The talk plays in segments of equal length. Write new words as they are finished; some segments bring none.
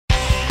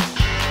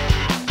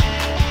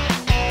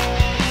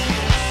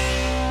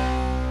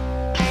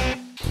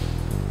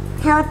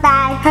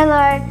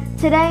Hello.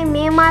 Today,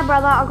 me and my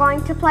brother are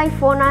going to play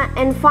Fortnite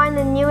and find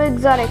the new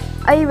exotic.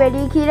 Are you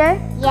ready, Keto?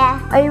 Yeah.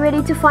 Are you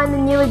ready to find the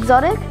new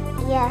exotic?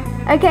 Yeah.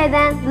 Okay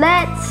then,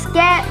 let's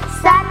get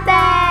started!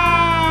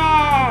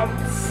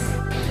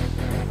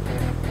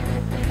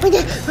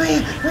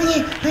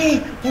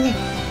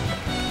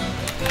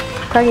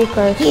 Craggy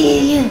Cliffs.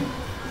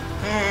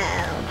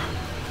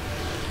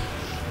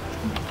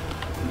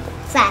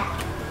 Sad.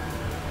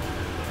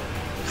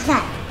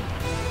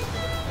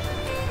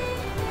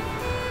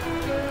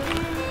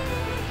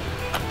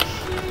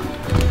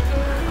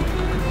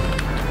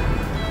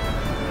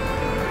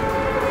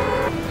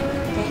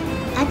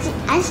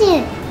 I see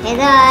it.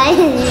 Hello.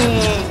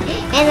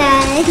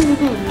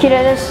 Keto,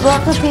 there's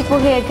lots of people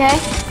here, okay?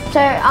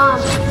 So,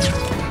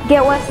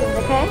 get weapons,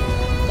 okay?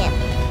 Yep.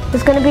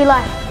 There's gonna be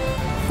like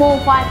 4 or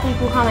 5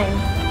 people coming.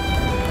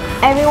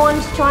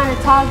 Everyone's trying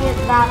to target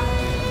that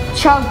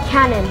Chug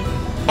cannon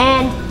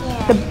and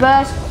the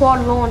burst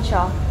quad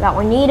launcher that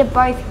we need to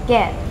both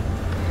get.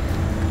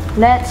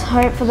 Let's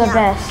hope for the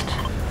best.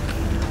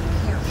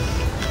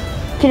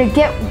 Can you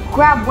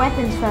grab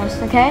weapons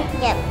first, okay?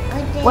 Yep.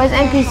 Where's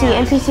NPC?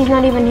 NPC's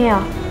not even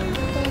here.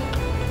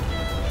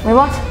 Wait,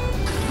 what?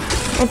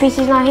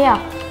 NPC's not here.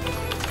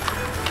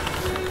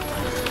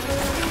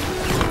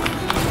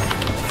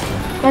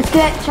 Let's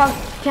get Chug.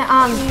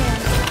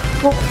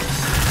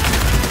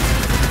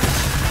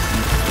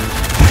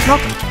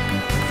 Knock.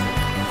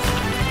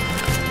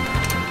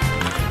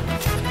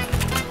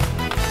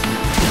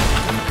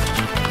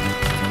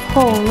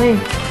 Holy,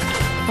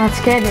 that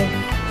scared me.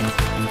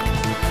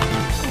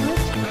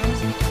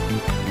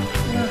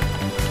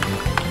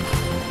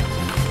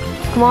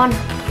 Come on.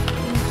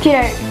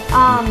 Keto,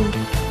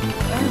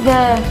 the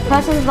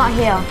person's not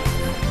here.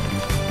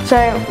 So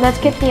let's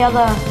get the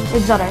other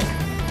exotic.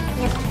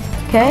 Yep.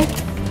 Okay?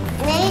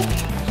 Me?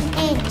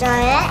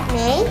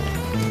 Me?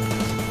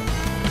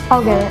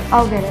 I'll get it.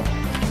 I'll get it.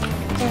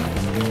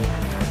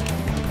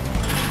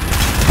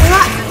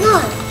 No.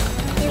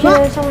 Keto,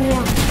 there's someone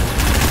here.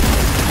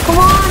 Come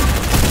on!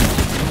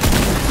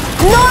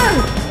 No!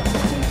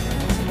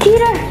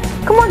 Keto,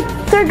 come on,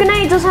 throw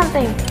grenades or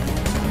something.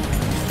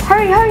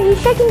 Hurry, hurry,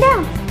 he's shaking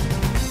down.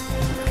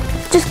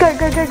 Just go,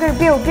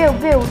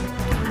 build.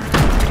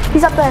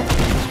 He's up there.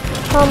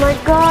 Oh my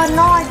god,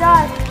 no, I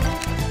died.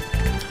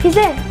 He's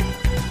in.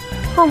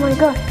 Oh my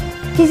god.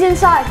 He's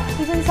inside.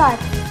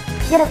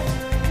 Get him.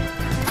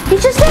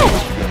 He's just in.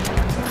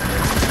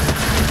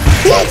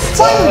 Yes,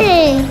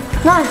 Jerry.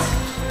 Nice.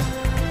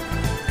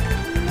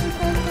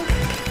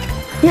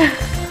 Yeah.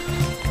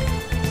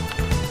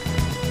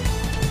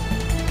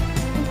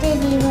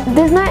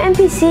 There's no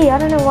NPC, I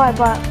don't know why,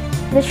 but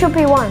there should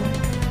be one.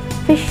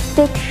 Fish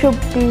stick should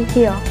be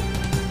here.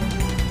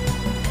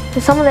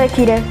 There's someone there,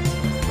 Keto.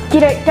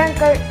 Keto, don't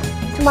go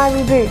to my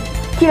reboot.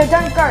 Keto,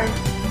 don't go.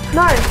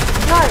 No.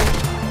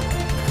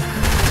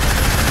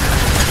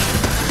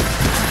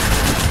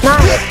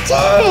 Nice.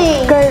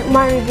 Go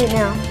my reboot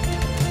now.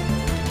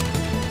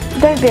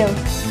 Don't build.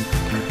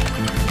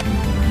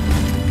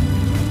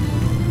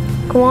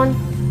 Come on.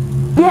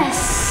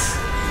 Yes.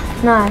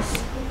 Nice.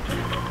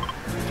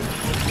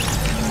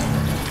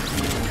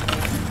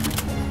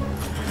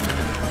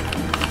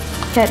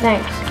 Okay,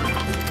 thanks.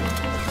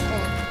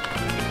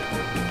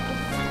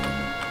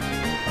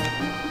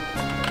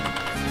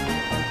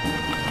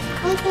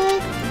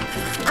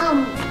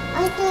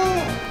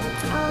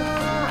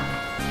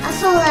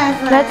 Assault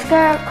rifle. Let's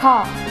go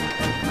car. Oh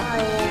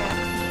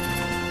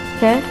yeah.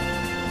 Okay?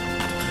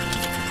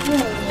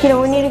 Keto,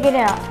 we need to get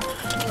out.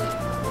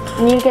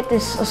 We need to get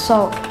this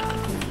assault.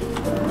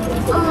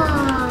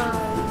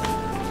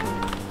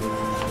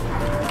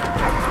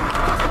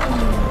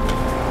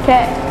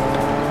 Okay.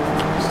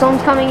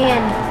 Storm's coming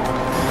in.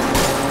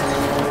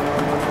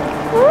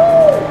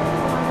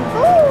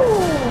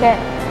 Okay.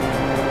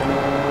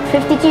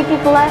 52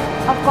 people left.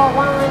 I've got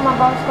one, my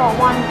boss got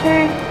 1,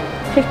 2.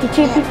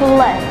 52 people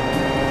left.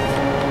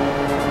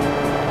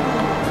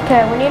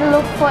 Okay, we need to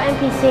look for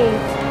NPC.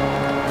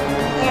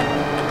 Yep.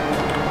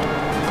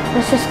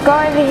 Let's just go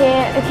over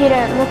here. Okay,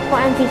 look for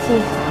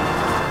NPCs.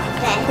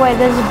 Okay. Wait,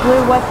 there's a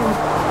blue weapon.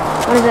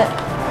 What is it?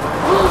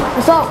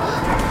 Assault!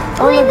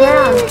 On the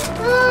ground.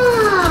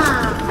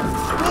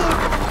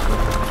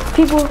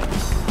 People.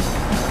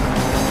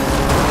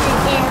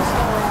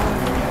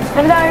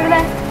 Over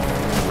there.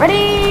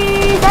 Ready,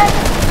 set,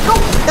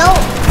 go!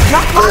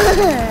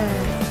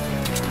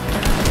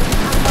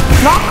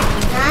 Knock.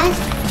 Nice.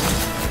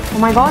 Oh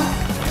my god.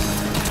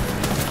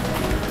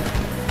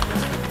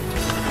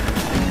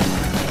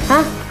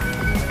 Huh?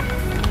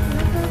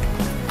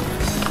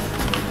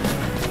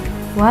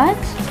 What?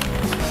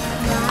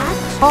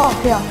 Oh,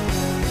 here.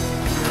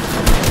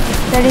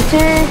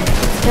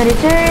 32.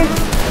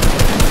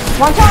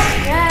 One shot.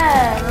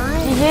 Yeah.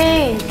 GG.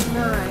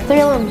 Nice.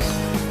 3 limbs.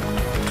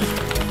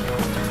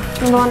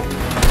 Another one.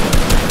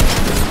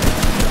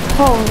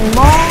 Holy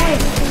moly.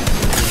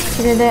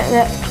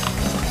 There.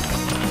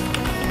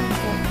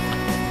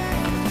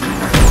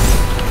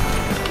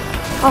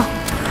 Oh.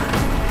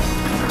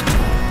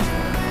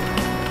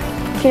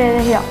 Okay,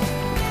 they're here.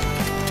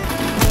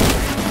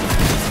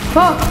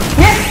 Oh,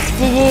 yes!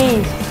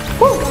 GG's.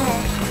 Woo.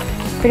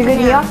 Pretty good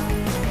here.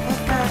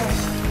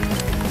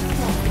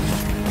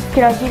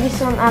 Here, I'll give you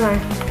some ammo.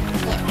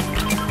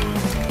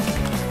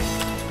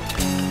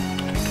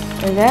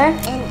 There you go.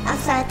 And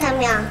also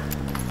Tamyang.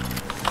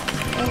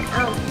 And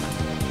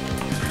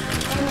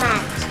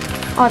match.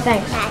 Oh,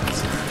 thanks. Match.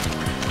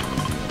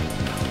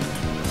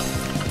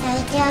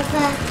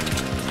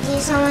 Do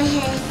someone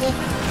here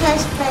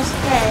first.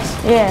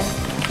 Yeah.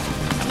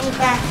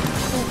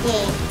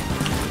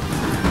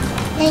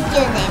 Thank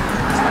you, name.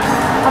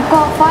 I've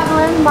got 5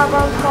 limbs, my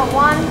brother's got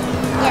 1.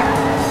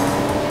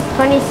 Yeah.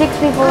 26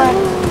 people left.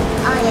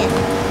 Oh, yeah.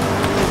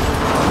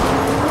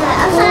 No,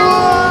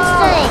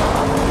 outside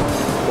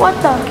What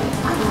the?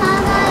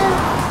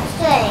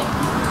 string.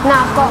 No,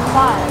 I've got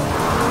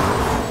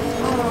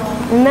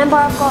 5. Remember,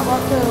 I've got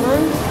lots of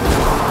limbs?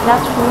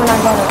 That's from when I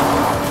got it.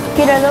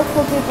 Peter, look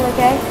for people,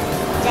 okay?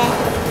 Okay.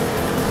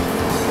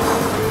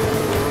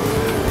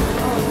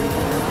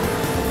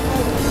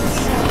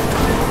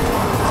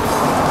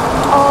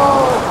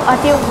 Oh, I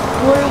feel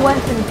blue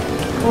weapon.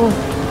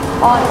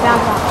 Oh, it's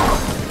bounce out.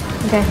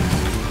 Okay.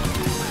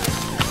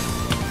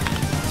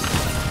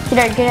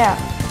 Get out.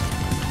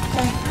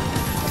 Okay.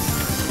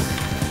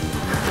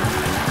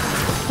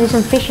 Do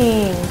some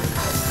fishing.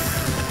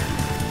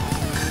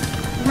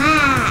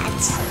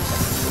 Match.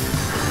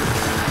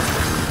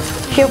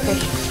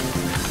 Shieldfish.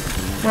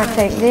 Might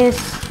take this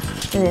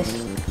and this.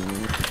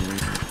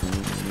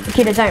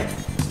 Akita, don't.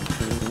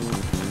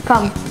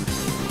 Come.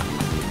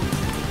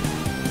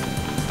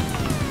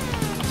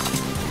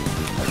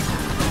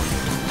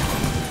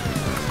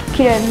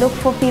 Akita, look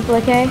for people,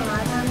 okay?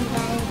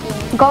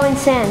 Go in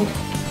sand.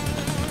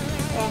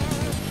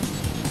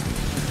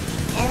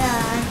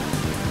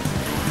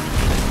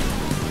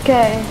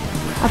 Okay.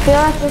 I feel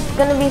like there's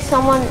gonna be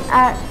someone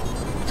at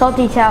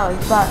Salty Towers,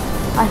 but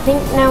I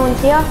think no one's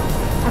here.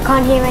 I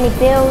can't hear any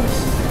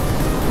builds.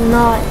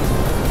 Not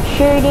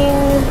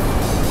shooting.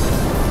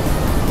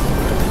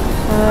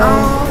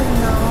 Oh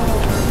no.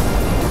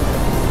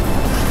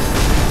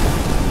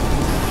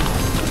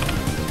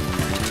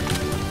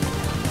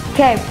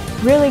 Okay,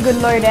 really good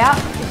loadout.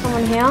 There's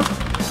someone here.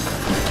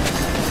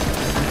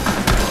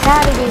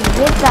 How did he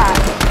get that?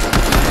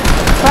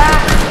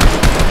 Crack!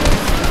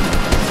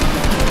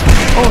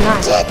 Oh,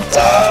 nice.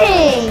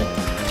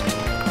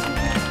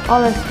 Oh,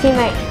 there's a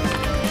teammate.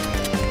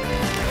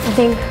 I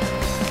think.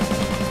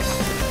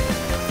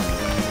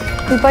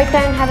 We both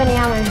don't have any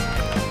ammo.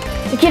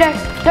 Akita,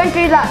 don't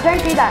do that.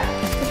 Don't do that.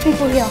 There's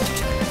people here.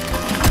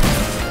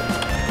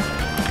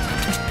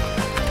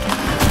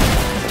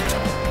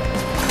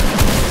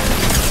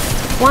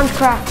 One's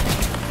cracked.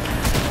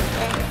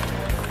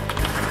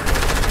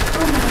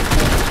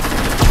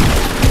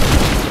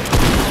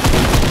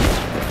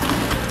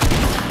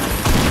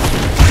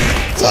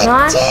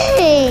 Nice.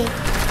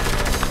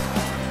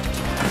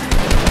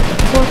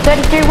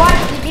 32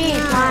 white.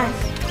 Nice.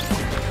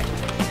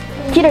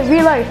 Akita,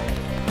 reload.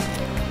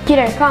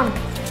 Akita, come.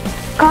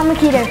 Come,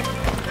 Akita.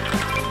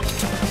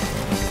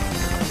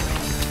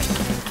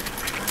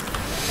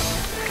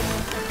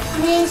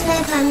 Please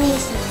let me.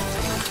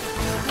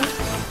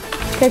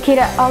 Okay,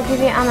 Akita, I'll give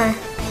you ammo.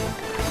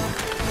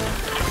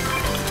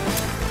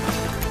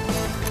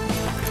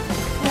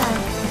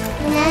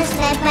 Let's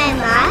let my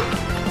mark.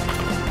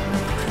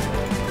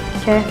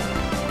 Okay.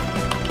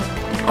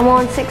 I'm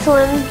on 6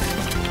 limbs.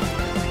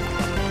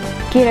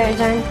 Keto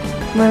zone.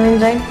 Moving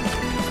zone.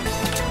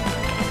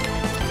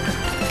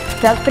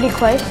 That's pretty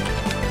close.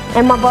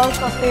 And my bow's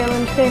got 3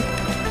 limbs too.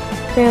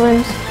 3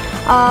 limbs.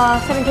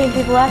 17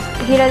 people left.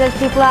 Keto, there's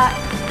people at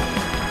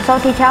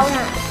Salty Tower.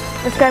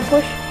 Let's go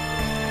push.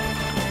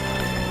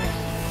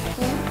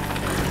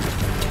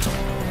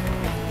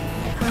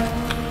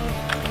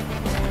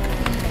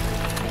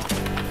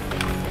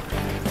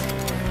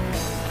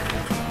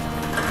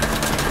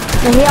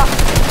 They're here.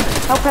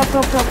 Help.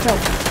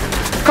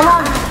 Come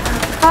on.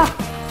 Ah.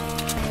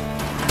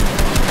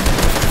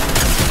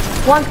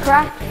 One's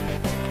cracked.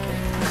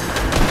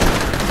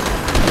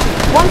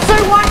 One's so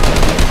white.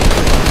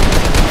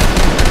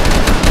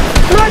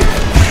 No.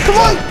 Come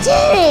on.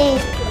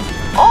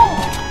 Oh.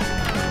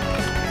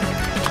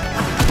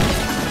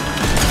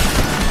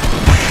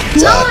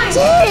 Nice.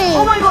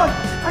 Oh my god.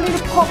 I need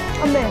to pop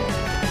a man.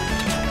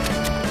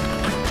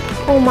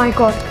 Oh my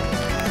god.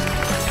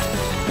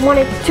 I'm on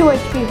 2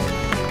 HP.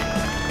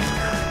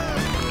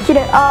 Get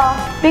it,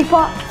 big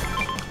pot.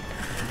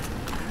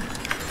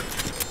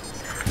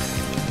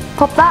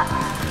 Pop that.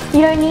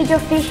 You don't need your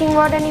fishing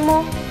rod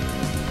anymore.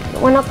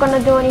 We're not gonna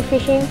do any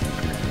fishing.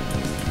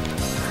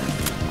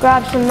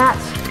 Grab some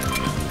mats.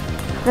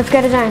 Let's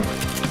go to zone.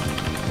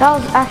 That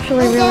was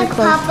actually really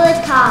close. Papa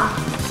top.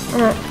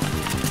 Alright.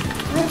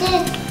 We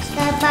did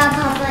step up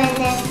Papa and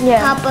then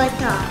Yeah. Papa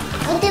top.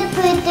 We did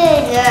put it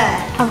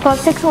there. I've got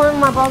 6 on,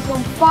 my boss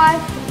on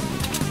 5.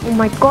 Oh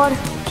my god.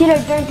 Kiddo,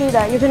 don't do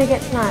that. You're gonna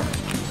get sniped.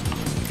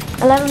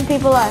 11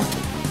 people left.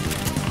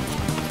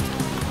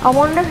 I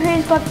wonder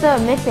who's got the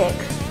mythic.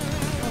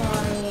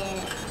 Oh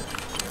yeah.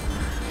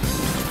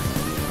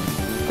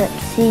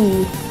 Let's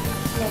see.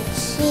 Let's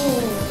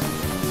see.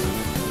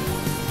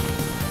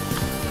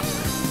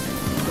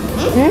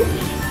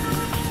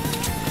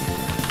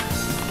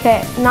 Okay,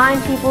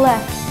 9 people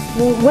left.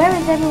 Well, where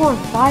is everyone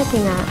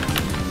fighting at?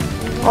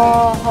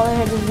 Oh,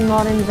 Holyhead is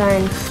not in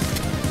zone.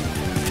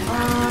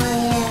 Oh,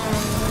 yeah.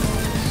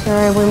 So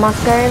we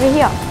must go over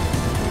here.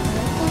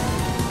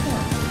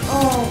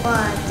 Oh,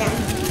 God. Jump.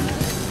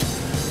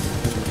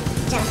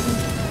 Jump.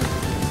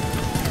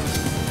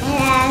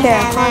 Okay, I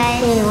can't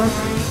see anyone.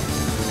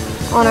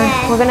 Oh no,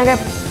 we're gonna go.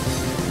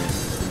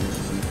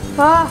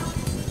 Ah!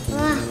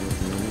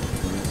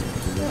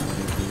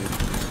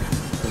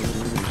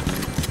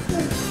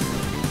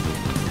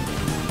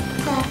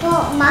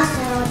 Put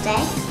mushroom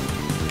there.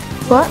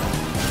 What?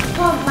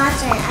 Put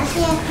mushroom. I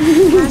see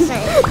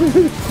mushroom.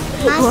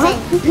 Mushroom.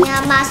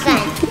 Yeah,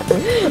 mushroom.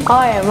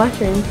 Oh yeah,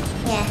 mushrooms.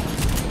 Yeah.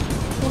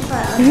 You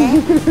put okay.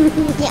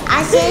 Yeah,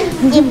 I see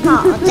you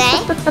put okay.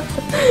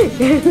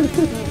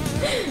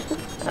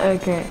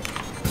 Okay.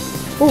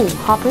 Ooh,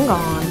 hopping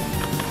on.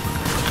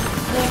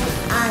 Yes,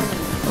 on.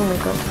 Oh my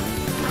god.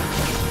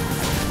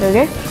 There we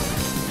go.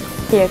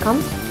 Here it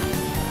comes.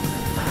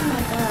 Oh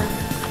my God.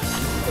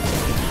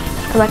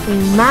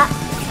 Collecting map,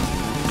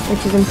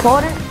 which is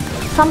important.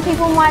 Some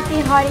people might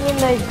be hiding in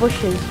those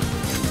bushes.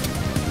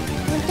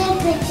 Put it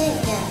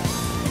there.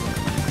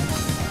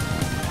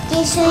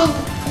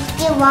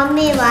 Do you want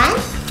me one?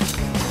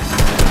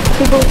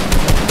 People,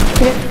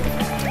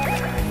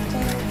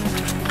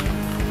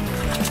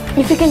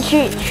 if you can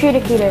shoot a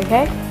Keto,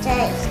 okay?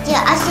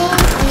 Yeah, I see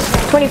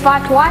this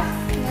 25 twice. one.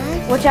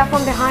 Watch out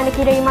from behind the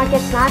Keto, you might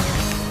get sniped.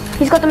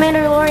 He's got the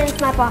Mandalorian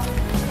sniper.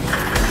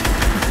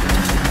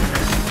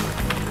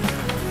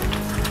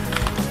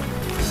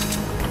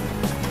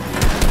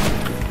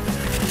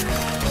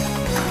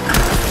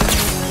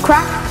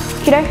 Crack,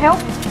 Keto, help.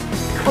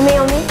 On me.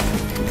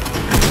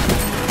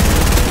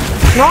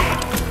 Knock.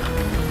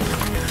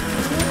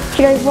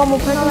 Keto, one more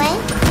person. Away.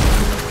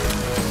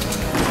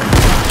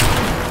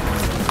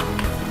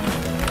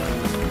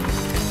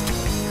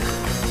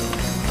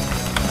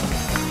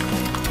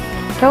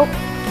 Help.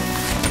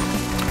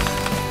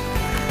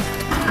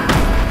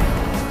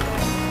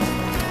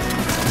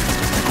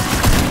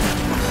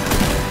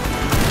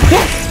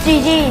 Yes,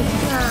 GG.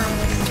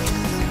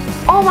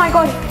 Nice. Oh my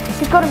god,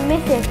 he's got a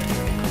mythic.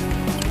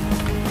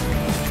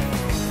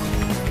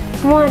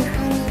 Come on.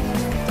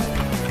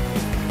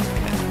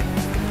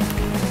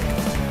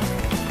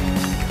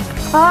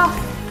 Ah,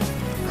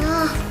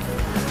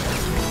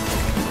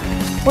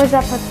 where's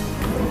that person?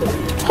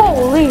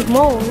 Holy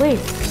moly.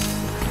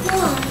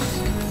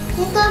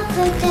 You got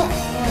put it there.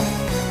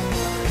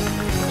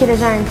 Get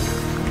his own.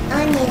 I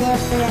need to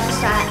put it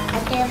aside. I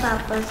give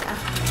up with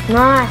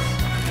Nice.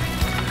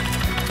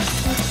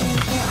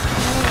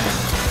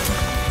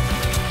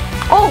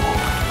 Oh!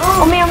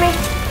 On me.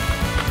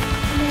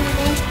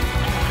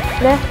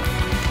 There.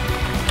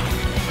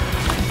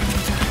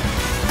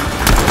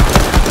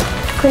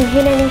 Couldn't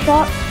hit any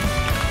shots.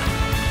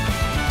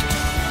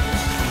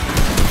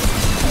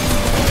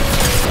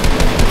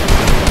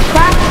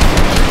 Crack.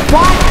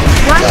 One.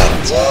 Nice.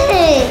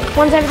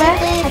 One's over there,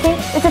 I think.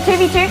 It's a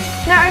 2v2.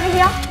 No, over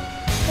here.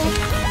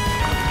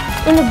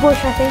 In the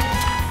bush, I think.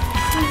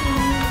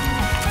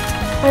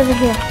 Over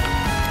here.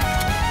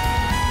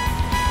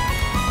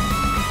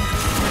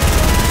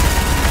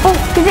 Oh,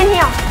 he's in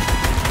here.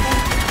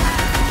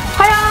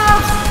 Hiya!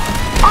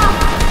 Oh!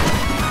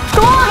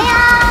 Come on!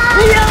 Yeah!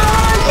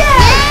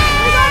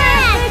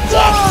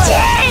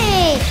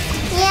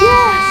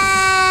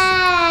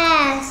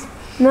 Yes!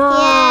 Nice.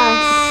 Yeah.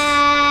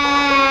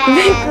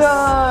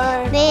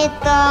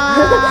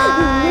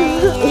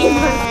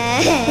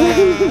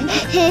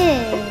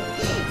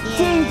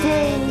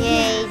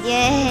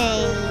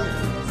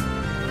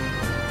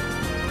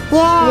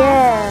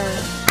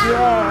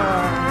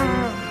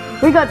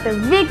 We got the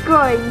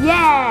Victory,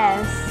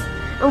 yes.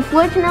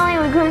 Unfortunately,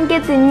 we couldn't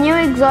get the new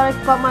exotic,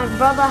 but my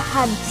brother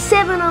had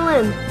 7 of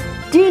them.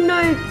 Do you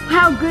know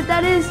how good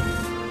that is?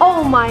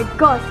 Oh my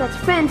gosh, that's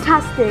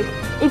fantastic.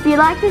 If you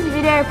like this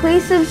video,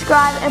 please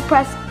subscribe and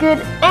press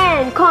good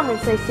and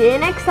comment. So see you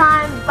next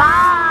time.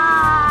 Bye.